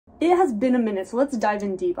It has been a minute, so let's dive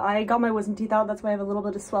in deep. I got my wisdom teeth out, that's why I have a little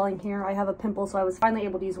bit of swelling here. I have a pimple, so I was finally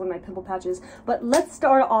able to use one of my pimple patches. But let's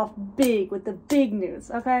start off big with the big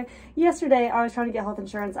news, okay? Yesterday, I was trying to get health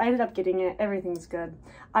insurance. I ended up getting it. Everything's good.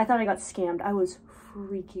 I thought I got scammed. I was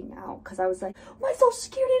freaking out because I was like, my social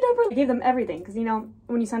security number. I gave them everything because, you know,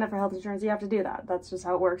 when you sign up for health insurance, you have to do that. That's just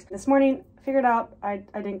how it works. This morning, figured out I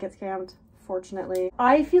didn't get scammed. Fortunately.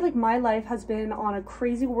 I feel like my life has been on a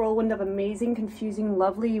crazy whirlwind of amazing, confusing,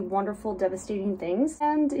 lovely, wonderful, devastating things.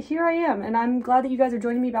 And here I am, and I'm glad that you guys are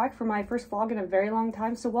joining me back for my first vlog in a very long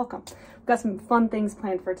time, so welcome. We've got some fun things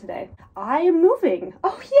planned for today. I am moving.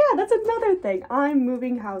 Oh yeah, that's another thing. I'm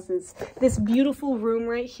moving houses. This beautiful room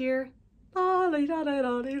right here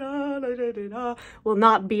will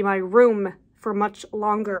not be my room for much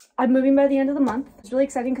longer. I'm moving by the end of the month. It's really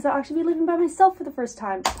exciting because I'll actually be living by myself for the first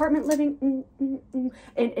time. Apartment living, and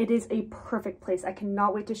it is a perfect place. I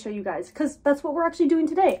cannot wait to show you guys because that's what we're actually doing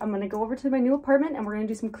today. I'm gonna go over to my new apartment and we're gonna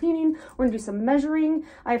do some cleaning. We're gonna do some measuring.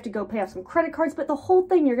 I have to go pay off some credit cards, but the whole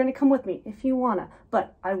thing, you're gonna come with me if you wanna,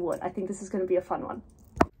 but I would. I think this is gonna be a fun one.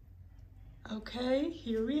 Okay,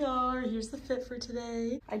 here we are. Here's the fit for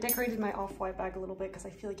today. I decorated my off-white bag a little bit because I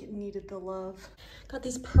feel like it needed the love. Got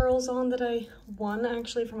these pearls on that I won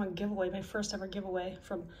actually from a giveaway, my first ever giveaway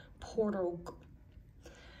from Portal.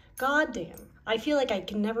 God damn. I feel like I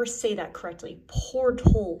can never say that correctly.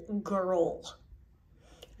 Portal Girl.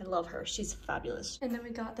 I love her. She's fabulous. And then we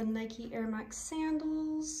got the Nike Air Max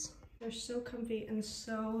sandals. They're so comfy and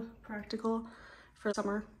so practical for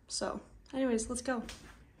summer. So anyways, let's go.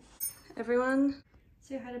 Everyone,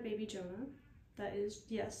 say hi to baby Jonah. That is,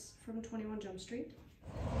 yes, from 21 Jump Street.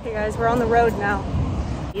 Hey guys, we're on the road now.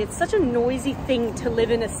 It's such a noisy thing to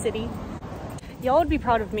live in a city. Y'all would be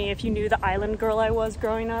proud of me if you knew the island girl I was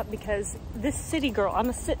growing up, because this city girl, I'm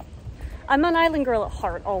an island girl at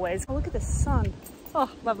heart always. Oh, look at the sun. Oh,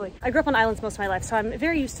 lovely. I grew up on islands most of my life, so I'm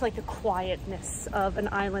very used to like the quietness of an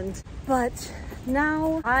island. But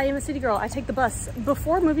now I am a city girl. I take the bus.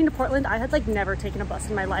 Before moving to Portland, I had like never taken a bus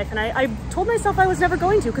in my life. And I told myself I was never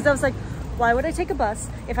going to because I was like, why would I take a bus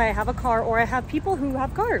if I have a car or I have people who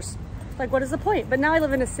have cars? Like, what is the point? But now I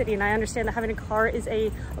live in a city and I understand that having a car is a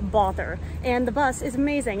bother. And the bus is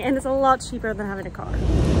amazing and it's a lot cheaper than having a car.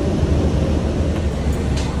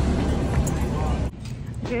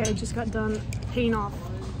 Okay, I just got done paying off.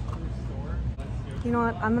 You know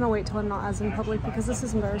what? I'm gonna wait till I'm not as in public because this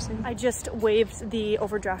is embarrassing. I just waived the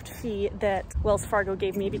overdraft fee that Wells Fargo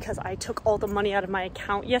gave me because I took all the money out of my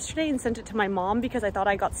account yesterday and sent it to my mom because I thought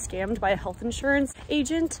I got scammed by a health insurance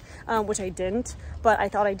agent, which I didn't, but I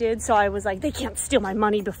thought I did. So I was like, they can't steal my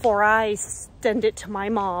money before I send it to my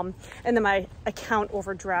mom. And then my account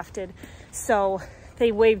overdrafted. So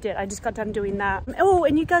they waived it. I just got done doing that. Oh,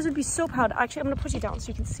 and you guys would be so proud. Actually, I'm gonna push you down so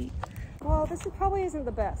you can see. Well, this probably isn't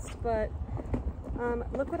the best, but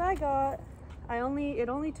look what I got. It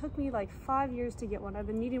only took me like 5 years to get one. I've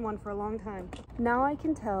been needing one for a long time. Now I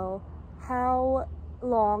can tell how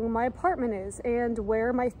long my apartment is and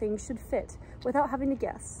where my things should fit without having to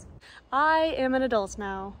guess. I am an adult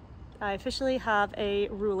now. I officially have a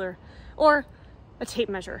ruler or a tape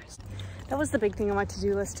measure. That was the big thing on my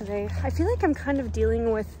to-do list today. I feel like I'm kind of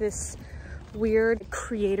dealing with this weird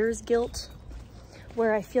creator's guilt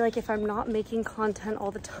where I feel like if I'm not making content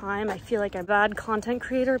all the time, I feel like I'm a bad content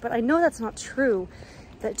creator, but I know that's not true.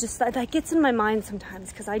 That gets in my mind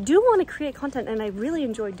sometimes because I do want to create content and I really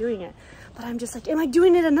enjoy doing it. But I'm just like, am I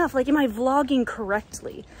doing it enough? Like, am I vlogging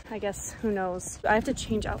correctly? I guess, who knows? I have to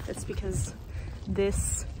change outfits because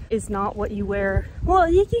this is not what you wear. Well,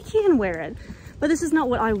 you can wear it, but this is not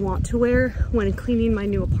what I want to wear when cleaning my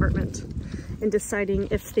new apartment and deciding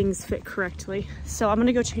if things fit correctly. So I'm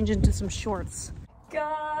gonna go change into some shorts.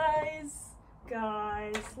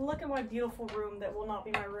 Guys, look at my beautiful room that will not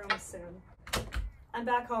be my room soon. I'm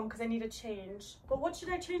back home because I need to change. But what should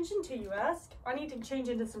I change into, you ask? I need to change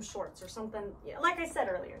into some shorts or something. Yeah, like I said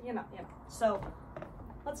earlier, you know. So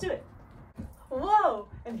let's do it. Whoa,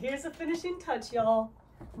 and here's the finishing touch, y'all.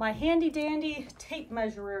 My handy dandy tape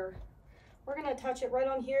measurer. We're gonna attach it right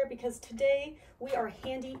on here because today we are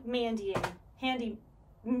handy manning. Handy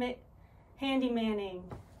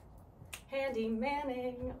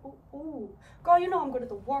manning. Ooh. Girl, you know I'm good at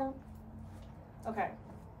the worm. Okay.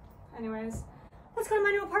 Anyways, let's go to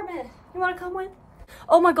my new apartment. You want to come with?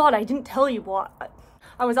 Oh my god, I didn't tell you what.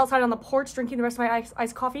 I was outside on the porch drinking the rest of my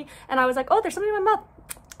iced coffee, and I was like, oh, there's something in my mouth.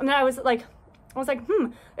 And then I was like,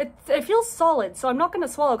 it feels solid, so I'm not gonna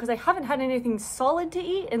swallow because I haven't had anything solid to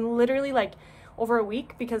eat in literally like over a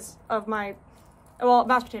week because of my, well,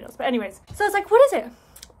 mashed potatoes. But anyways, so I was like, what is it?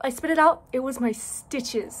 I spit it out. It was my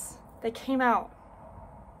stitches. They came out.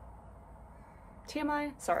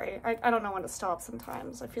 TMI? Sorry, I don't know when to stop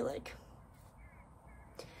sometimes, I feel like.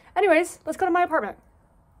 Anyways, let's go to my apartment.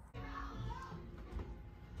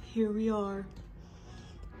 Here we are.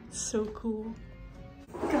 So cool.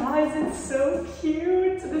 Guys, it's so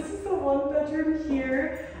cute. This is the 1 bedroom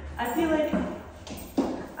here. I feel like,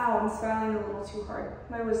 ow, I'm smiling a little too hard.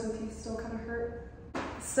 My wisdom teeth still kind of hurt.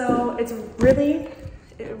 So it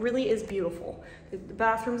really is beautiful. The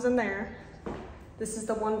bathroom's in there. This is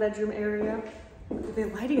the 1 bedroom area. The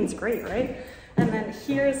lighting is great, right? And then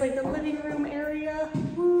here is like the living room area.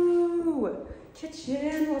 Woo!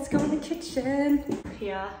 Kitchen, let's go in the kitchen.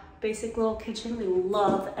 Yeah, basic little kitchen, we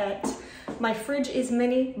love it. My fridge is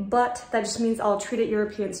mini, but that just means I'll treat it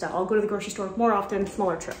European style. I'll go to the grocery store more often,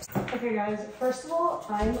 smaller trips. Okay guys, first of all,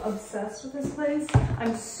 I'm obsessed with this place.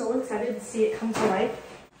 I'm so excited to see it come to life.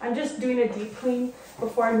 I'm just doing a deep clean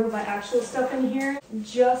before I move my actual stuff in here,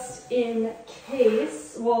 just in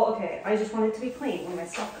case. Well, okay, I just want it to be clean when my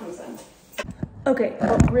stuff comes in. Okay,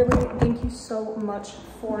 but really, thank you so much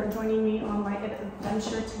for joining me on my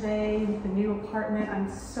adventure today with the new apartment.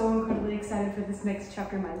 I'm so incredibly excited for this next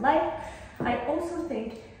chapter in my life. I also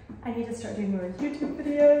think I need to start doing more YouTube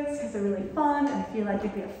videos because they're really fun and I feel like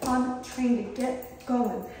it'd be a fun train to get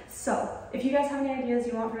going. So if you guys have any ideas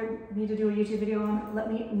you want for me to do a YouTube video on,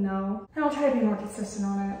 let me know. And I'll try to be more consistent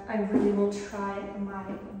on it. I really will try my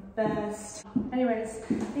best. Anyways,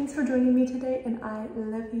 thanks for joining me today and I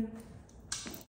love you.